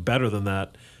themselves doing better than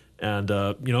that. And,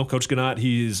 Coach Gannat,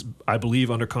 he's, I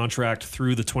believe, under contract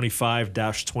through the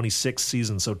 25-26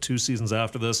 season, so 2 seasons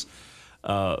after this.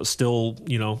 Still,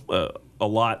 a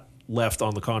lot left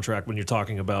on the contract when you're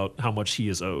talking about how much he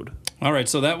is owed. All right,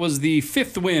 so that was the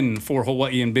 5th win for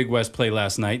Hawaii in Big West play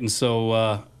last night, and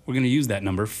so we're going to use that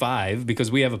number 5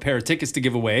 because we have a pair of tickets to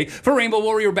give away for Rainbow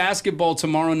Warrior basketball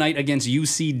tomorrow night against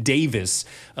UC Davis.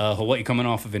 Hawaii coming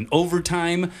off of an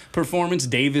overtime performance.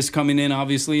 Davis coming in,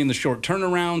 obviously, in the short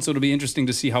turnaround, so it'll be interesting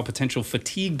to see how potential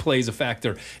fatigue plays a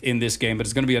factor in this game. But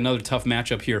it's going to be another tough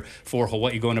matchup here for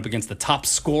Hawaii going up against the top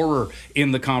scorer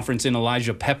in the conference in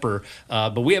Elijah Pepper.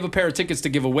 But we have a pair of tickets to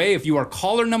give away. If you are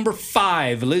caller number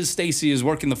 5, Liz Stacy is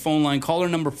working the phone line. Caller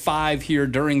number 5 here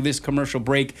during this commercial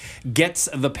break gets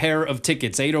the pair of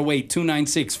tickets.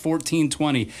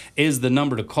 808-296-1420 is the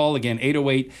number to call. Again,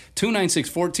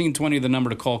 808-296-1420, the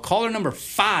number to call. Caller number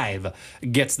 5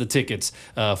 gets the tickets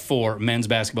for men's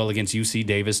basketball against UC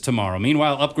Davis tomorrow.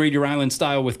 Meanwhile, upgrade your island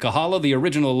style with Kahala, the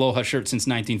original Aloha shirt since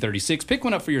 1936. Pick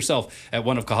one up for yourself at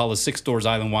one of Kahala's 6 stores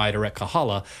island-wide or at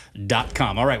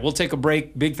kahala.com. All right, we'll take a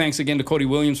break. Big thanks again to Kody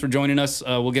Williams for joining us.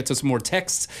 We'll get to some more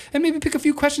texts and maybe pick a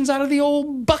few questions out of the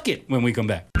old bucket when we come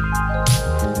back.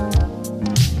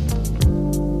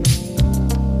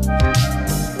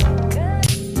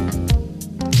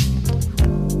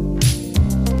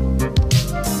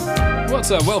 What's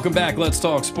up? Welcome back. Let's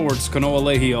talk sports. Kanoa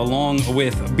Leahey along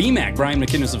with BMAC, Brian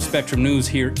McInnis of Spectrum News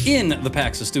here in the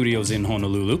Paxa Studios in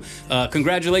Honolulu.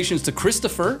 Congratulations to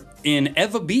Christopher in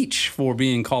Eva Beach for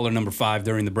being caller number 5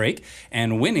 during the break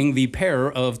and winning the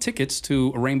pair of tickets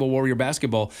to Rainbow Warrior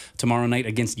basketball tomorrow night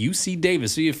against UC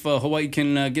Davis. See if Hawaii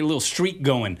can get a little streak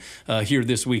going here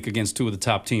this week against 2 of the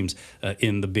top teams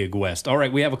in the Big West. All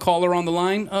right, we have a caller on the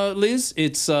line, Liz.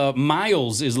 It's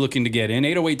Miles is looking to get in.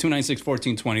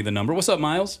 808-296-1420, the number. What's up,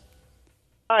 Miles?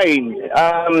 Hi,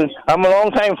 I'm a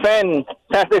long-time fan,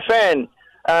 Catholic fan.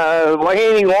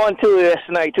 Wahine won too last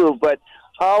night too, but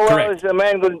how well is the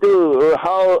man going to do?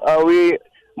 How are we?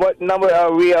 What number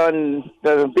are we on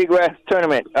the Big West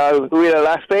tournament? Are we the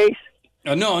last place?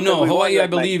 No. Hawaii, I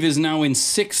believe, is now in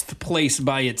 6th place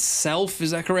by itself.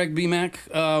 Is that correct, BMAC?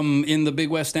 In the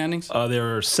Big West standings,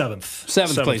 They're 7th.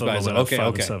 7th place by itself.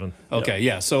 Okay. 7. Okay,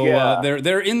 yeah. So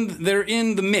they're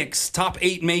in the mix. Top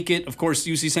 8 make it. Of course,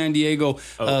 UC San Diego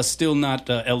still not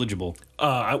eligible.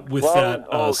 With that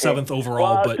 7th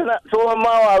overall, but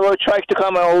tomorrow I will try to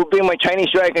come. I will bring my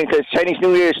Chinese dragon because Chinese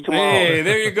New Year is tomorrow. Hey,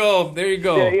 there you go.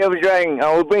 Yeah, you have a dragon.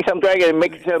 I will bring some dragon and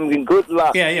make some good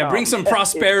luck. Yeah. Bring some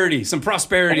prosperity. Some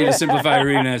prosperity to Simplify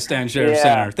Arena at Stan Sheriff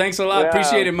Center. Thanks a lot.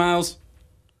 Appreciate it, Miles.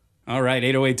 All right,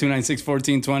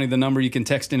 808-296-1420, the number. You can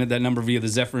text in at that number via the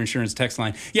Zephyr Insurance text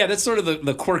line. Yeah, that's sort of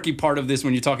the quirky part of this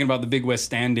when you're talking about the Big West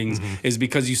standings is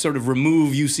because you sort of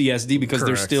remove UCSD because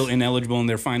they're still ineligible in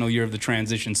their final year of the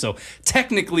transition. So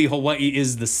technically, Hawaii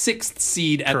is the 6th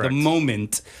seed at the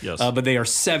moment, but they are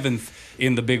 7th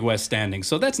in the Big West standings.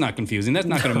 So that's not confusing. That's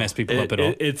not going to mess people up at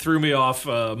all. It threw me off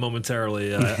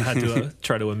momentarily. I had to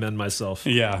try to amend myself.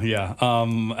 Yeah.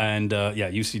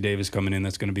 UC Davis coming in.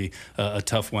 That's going to be a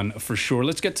tough one for sure.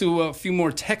 Let's get to a few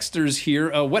more texters here.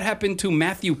 What happened to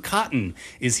Matthew Cotton?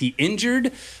 Is he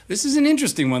injured? This is an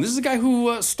interesting one. This is a guy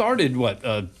who started,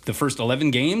 the first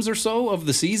 11 games or so of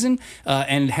the season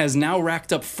and has now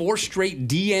racked up 4 straight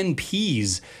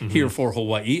DNPs here for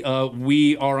Hawaii.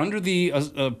 We are under the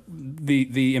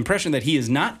impression that he is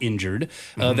not injured,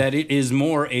 that it is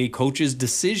more a coach's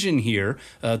decision here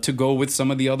to go with some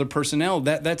of the other personnel.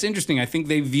 That's interesting. I think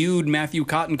they viewed Matthew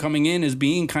Cotton coming in as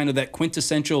being kind of that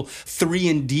quintessential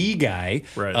 3-and-D guy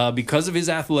because of his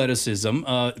athleticism.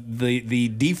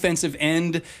 The defensive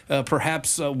end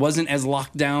perhaps wasn't as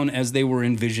locked down as they were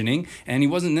envisioning, and he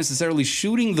wasn't necessarily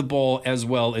shooting the ball as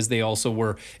well as they also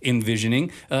were envisioning,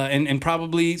 and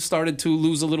probably started to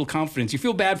lose a little confidence. You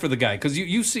feel bad for the guy because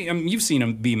you've seen him,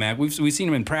 BMAC. We've seen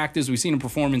him in practice. We've seen him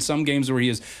perform in some games where he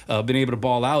has been able to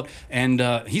ball out, and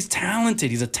he's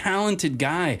talented. He's a talented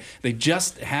guy. They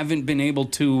just haven't been able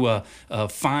to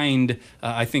find,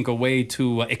 I think, a way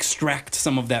to extract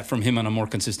some of that from him on a more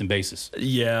consistent basis.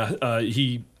 Yeah,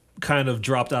 he kind of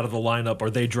dropped out of the lineup, or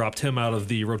they dropped him out of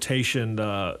the rotation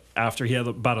after he had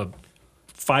about a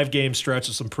 5-game stretch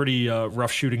of some pretty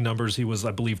rough shooting numbers. He was,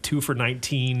 I believe, 2 for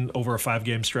 19 over a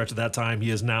 5-game stretch at that time.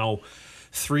 He is now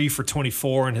 3 for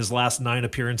 24 in his last 9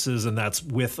 appearances, and that's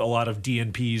with a lot of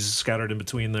DNPs scattered in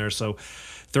between there. So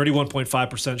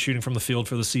 31.5% shooting from the field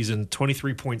for the season,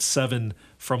 23.7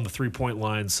 from the three-point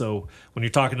line. So when you're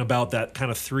talking about that kind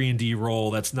of 3-and-D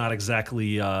role, that's not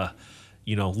exactly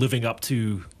living up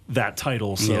to that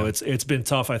title. So it's been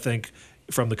tough, I think,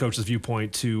 from the coach's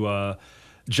viewpoint to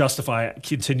justify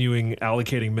continuing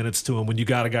allocating minutes to him when you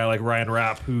got a guy like Ryan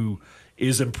Rapp who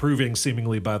is improving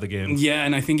seemingly by the game. Yeah,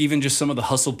 and I think even just some of the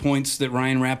hustle points that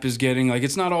Ryan Rapp is getting, like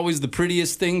it's not always the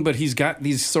prettiest thing, but he's got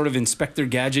these sort of Inspector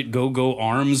Gadget go-go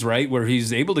arms, right, where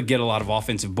he's able to get a lot of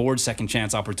offensive boards, second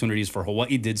chance opportunities for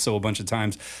Hawaii. Did so a bunch of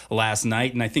times last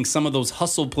night, and I think some of those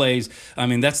hustle plays, I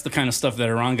mean, that's the kind of stuff that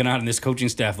Aranganat and this coaching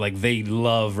staff, like they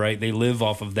love, right? They live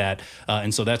off of that,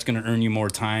 and so that's going to earn you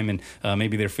more time, and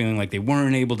maybe they're feeling like they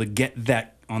weren't able to get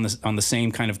that on the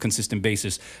same kind of consistent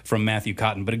basis from Matthew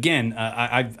Cotton. But again,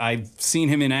 I've seen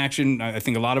him in action. I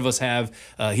think a lot of us have.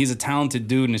 He's a talented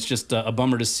dude, and it's just a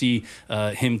bummer to see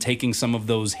him taking some of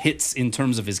those hits in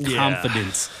terms of his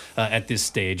confidence at this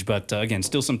stage. But again,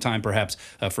 still some time perhaps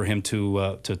for him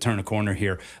to turn a corner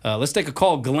here. Let's take a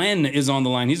call. Glenn is on the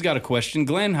line. He's got a question.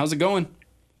 Glenn, how's it going?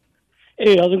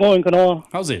 Hey, how's it going, Kanoa?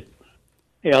 How's it?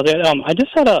 Hey, I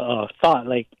just had a thought.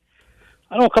 Like,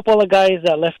 I know a couple of guys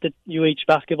that left the UH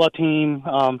basketball team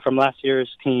from last year's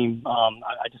team.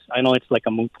 I know it's like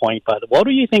a moot point, but what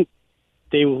do you think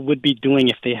they would be doing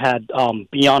if they had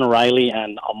Bion Riley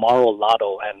and Amaro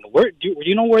Lotto? And do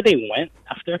you know where they went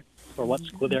after, or what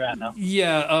school they're at now?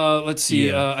 Yeah, let's see.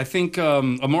 Yeah. I think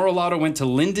Amaro Lotto went to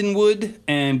Lindenwood,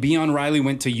 and Bion Riley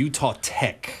went to Utah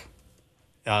Tech.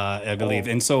 I believe,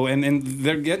 and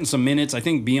they're getting some minutes. I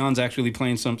think Bion's actually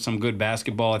playing some good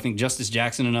basketball. I think Justice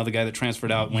Jackson, another guy that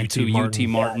transferred out, went to UT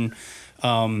Martin.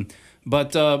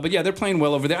 But yeah, they're playing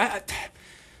well over there.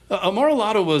 Amaro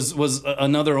Lotto was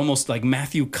another almost like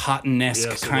Matthew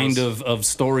Cotton-esque kind of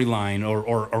storyline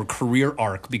or career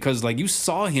arc, because like you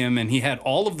saw him and he had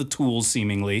all of the tools,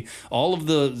 seemingly all of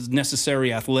the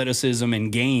necessary athleticism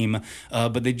and game,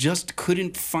 but they just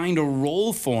couldn't find a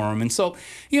role for him. And so,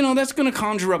 that's going to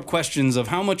conjure up questions of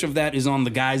how much of that is on the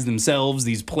guys themselves,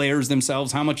 these players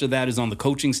themselves, how much of that is on the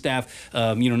coaching staff,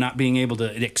 not being able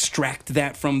to extract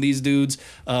that from these dudes.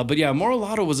 But yeah, Amaro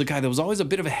Lotto was a guy that was always a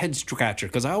bit of a head scratcher,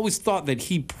 because I always thought that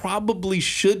he probably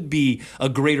should be a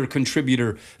greater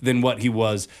contributor than what he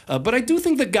was. But I do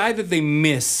think the guy that they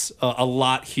miss a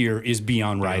lot here is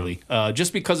Bion Riley,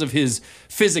 just because of his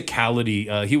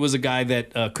physicality. He was a guy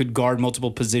that could guard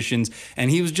multiple positions,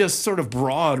 and he was just sort of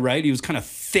broad, right? He was kind of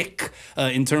thick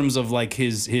in terms of like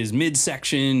his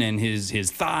midsection and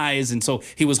his thighs, and so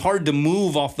he was hard to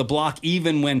move off the block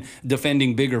even when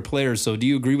defending bigger players. So do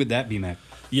you agree with that, B-Mac?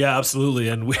 Yeah, absolutely.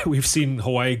 And we've seen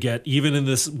Hawaii get, even in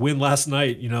this win last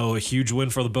night, a huge win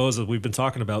for the Bows that we've been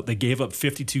talking about. They gave up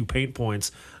 52 paint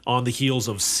points on the heels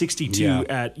of 62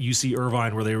 at UC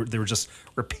Irvine, where they were just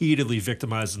repeatedly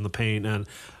victimized in the paint. And,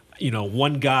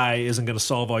 one guy isn't going to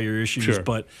solve all your issues,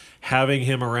 but having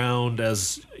him around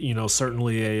as,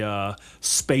 certainly a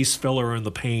space filler in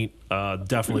the paint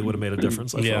definitely would have made a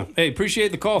difference. I thought. Hey,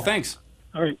 appreciate the call. Thanks.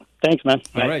 All right. Thanks, man.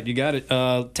 All right, you got it.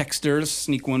 Texter,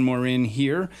 sneak one more in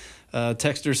here.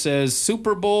 Texter says,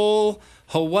 Super Bowl,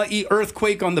 Hawaii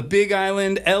earthquake on the Big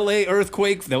Island, LA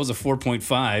earthquake. That was a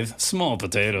 4.5. Small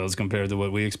potatoes compared to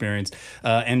what we experienced.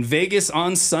 And Vegas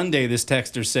on Sunday, this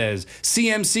texter says.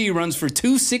 CMC runs for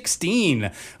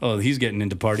 216. Oh, he's getting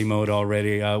into party mode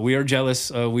already. We are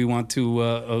jealous. We want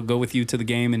to go with you to the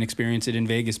game and experience it in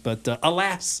Vegas. But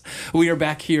alas, we are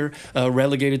back here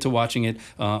relegated to watching it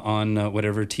on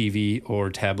whatever TV or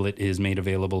tablet is made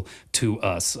available to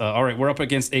us. All right, we're up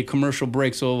against a commercial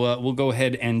break, so we'll go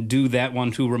ahead and do that one.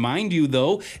 To remind you,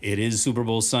 though, it is Super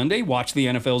Bowl Sunday. Watch the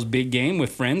NFL's big game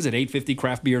with friends at 850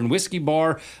 Craft Beer and Whiskey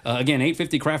Bar. Again,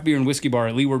 850 Craft Beer and Whiskey Bar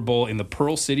at Leeward Bowl in the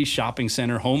Pearl City Shopping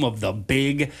Center, home of the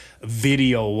big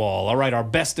video wall. All right, our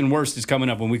best and worst is coming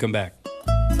up when we come back.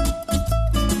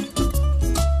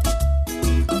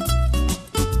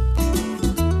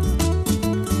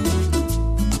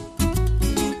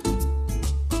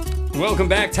 Welcome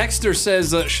back. Texter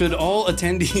says, should all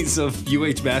attendees of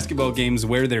UH basketball games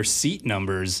wear their seat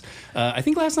numbers? I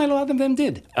think last night a lot of them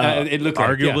did. It looked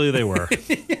arguably they were.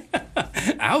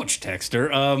 Ouch, Texter.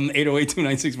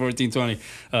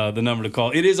 808-296-1420, the number to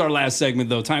call. It is our last segment,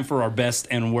 though. Time for our best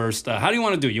and worst. How do you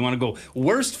want to do? You want to go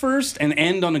worst first and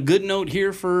end on a good note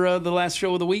here for the last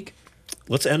show of the week?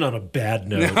 Let's end on a bad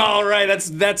note. All right, that's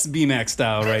BMAC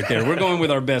style right there. We're going with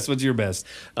our best. What's your best?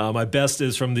 My best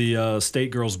is from the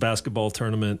state girls basketball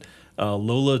tournament.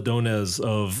 Lola Donez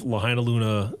of Lahaina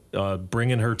Luna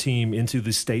bringing her team into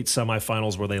the state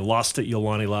semifinals, where they lost to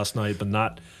Iolani last night, but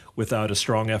not without a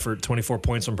strong effort. 24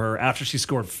 points from her after she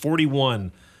scored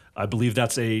 41. I believe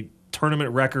that's a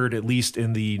tournament record, at least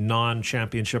in the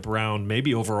non-championship round,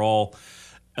 maybe overall,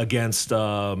 against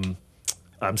I'm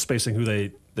spacing who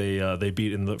they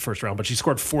beat in the first round, but she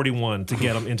scored 41 to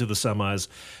get them into the semis.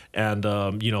 And,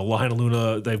 Lahaina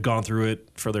Luna, they've gone through it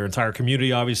for their entire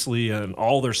community, obviously, and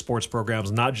all their sports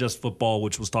programs, not just football,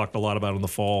 which was talked a lot about in the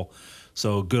fall.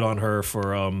 So good on her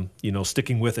for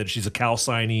sticking with it. She's a Cal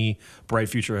signee, bright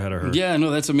future ahead of her. Yeah,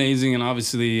 no, that's amazing. And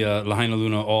obviously, Lahaina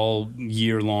Luna all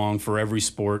year long for every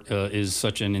sport is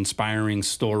such an inspiring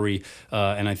story.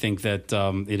 And I think that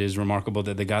it is remarkable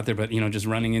that they got there. But, just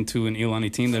running into an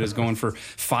Iolani team that is going for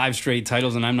 5 straight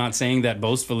titles, and I'm not saying that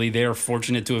boastfully. They are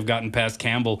fortunate to have gotten past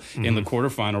Campbell in the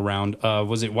quarterfinal round.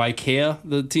 Was it Waikea,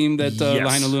 the team that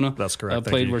Lahaina Luna that's correct.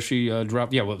 Played, where she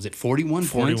dropped, what was it, 41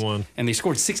 points? 41. And they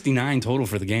scored 69 total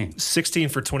for the game. 16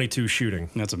 for 22 shooting.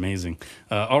 That's amazing.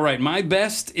 All right, my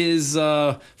best is,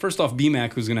 first off,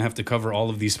 BMAC, who's going to have to cover all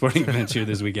of these sporting events here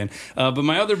this weekend. But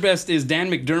my other best is Dan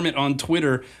McDermott on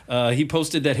Twitter. He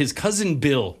posted that his cousin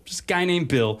Bill, just a guy named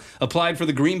Bill, applied for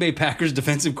the Green Bay Packers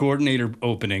defensive coordinator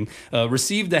opening,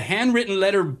 received a handwritten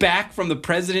letter back from the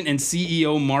president and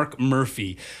CEO Mark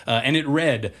Murphy. And it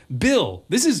read, Bill,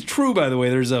 this is true, by the way.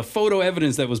 There's a photo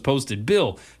evidence that was posted.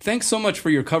 Bill, thanks so much for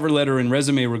your cover letter and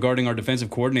resume regarding our defensive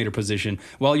coordinator position.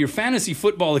 While your fantasy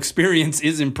football experience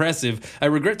is impressive, I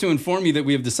regret to inform you that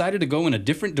we have decided to go in a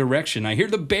different direction. I hear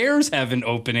the Bears have an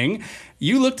opening.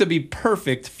 You look to be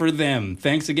perfect for them.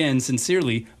 Thanks again,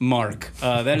 sincerely, Mark.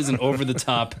 That is an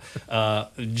over-the-top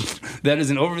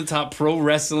pro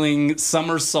wrestling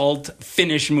somersault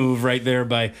finish move right there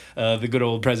by the good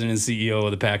old president and CEO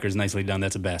of the Packers. Nicely done.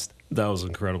 That's a best. That was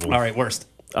incredible. All right, worst.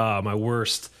 My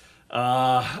worst.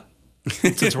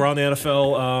 Since we're on the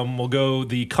NFL, we'll go.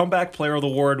 The comeback player of the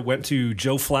award went to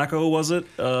Joe Flacco, was it?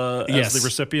 Yes. As the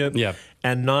recipient? Yeah.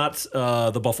 And not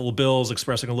the Buffalo Bills,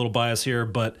 expressing a little bias here,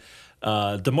 but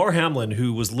Damar Hamlin,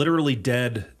 who was literally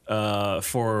dead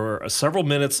for several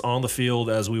minutes on the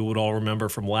field, as we would all remember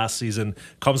from last season,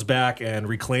 comes back and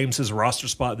reclaims his roster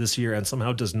spot this year and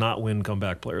somehow does not win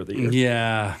comeback player of the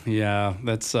year. Yeah.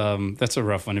 That's a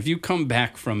rough one. If you come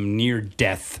back from near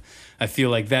death, I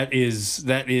feel like that is.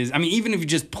 I mean, even if you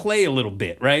just play a little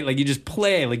bit, right? Like you just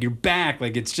play, like you're back,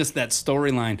 like it's just that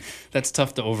storyline. That's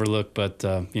tough to overlook. But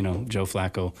Joe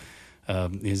Flacco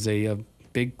is a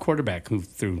big quarterback who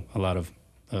threw a lot of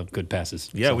good passes.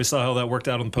 Yeah, we saw how that worked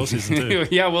out in the postseason too.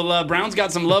 Yeah, well, Browns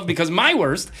got some love because my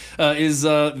worst is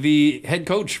the head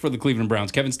coach for the Cleveland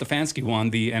Browns, Kevin Stefanski, won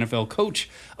the NFL Coach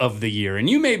of the Year. And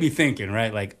you may be thinking,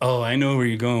 right, like, oh, I know where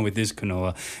you're going with this,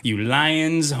 Kanoa. You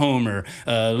Lions homer,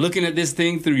 looking at this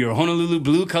thing through your Honolulu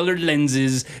blue-colored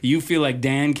lenses, you feel like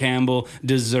Dan Campbell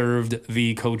deserved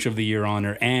the Coach of the Year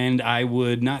honor. And I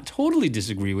would not totally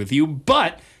disagree with you,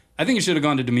 but I think it should have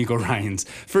gone to DeMeco Ryans.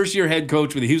 First-year head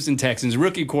coach with the Houston Texans,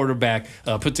 rookie quarterback,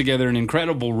 put together an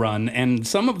incredible run. And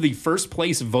some of the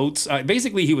first-place votes,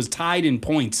 basically he was tied in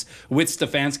points with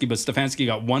Stefanski, but Stefanski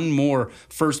got one more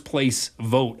first-place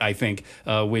vote, I think,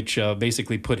 which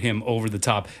basically put him over the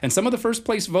top. And some of the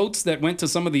first-place votes that went to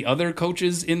some of the other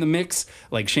coaches in the mix,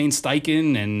 like Shane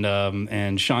Steichen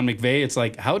and Sean McVay, it's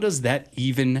like, how does that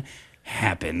even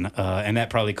happen? And that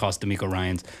probably cost DeMeco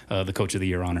Ryans the Coach of the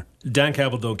Year honor. Dan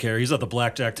Campbell don't care. He's at the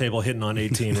blackjack table hitting on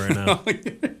 18 right now.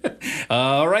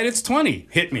 All right, it's 20.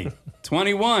 Hit me.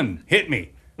 21. Hit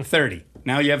me. 30.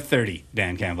 Now you have 30,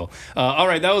 Dan Campbell. All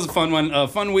right, that was a fun one.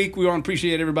 Fun week. We want to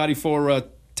appreciate everybody for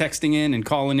texting in and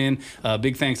calling in.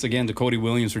 Big thanks again to Kody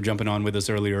Williams for jumping on with us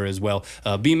earlier as well.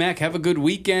 BMAC, have a good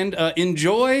weekend.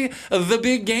 Enjoy the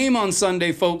big game on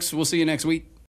Sunday, folks. We'll see you next week.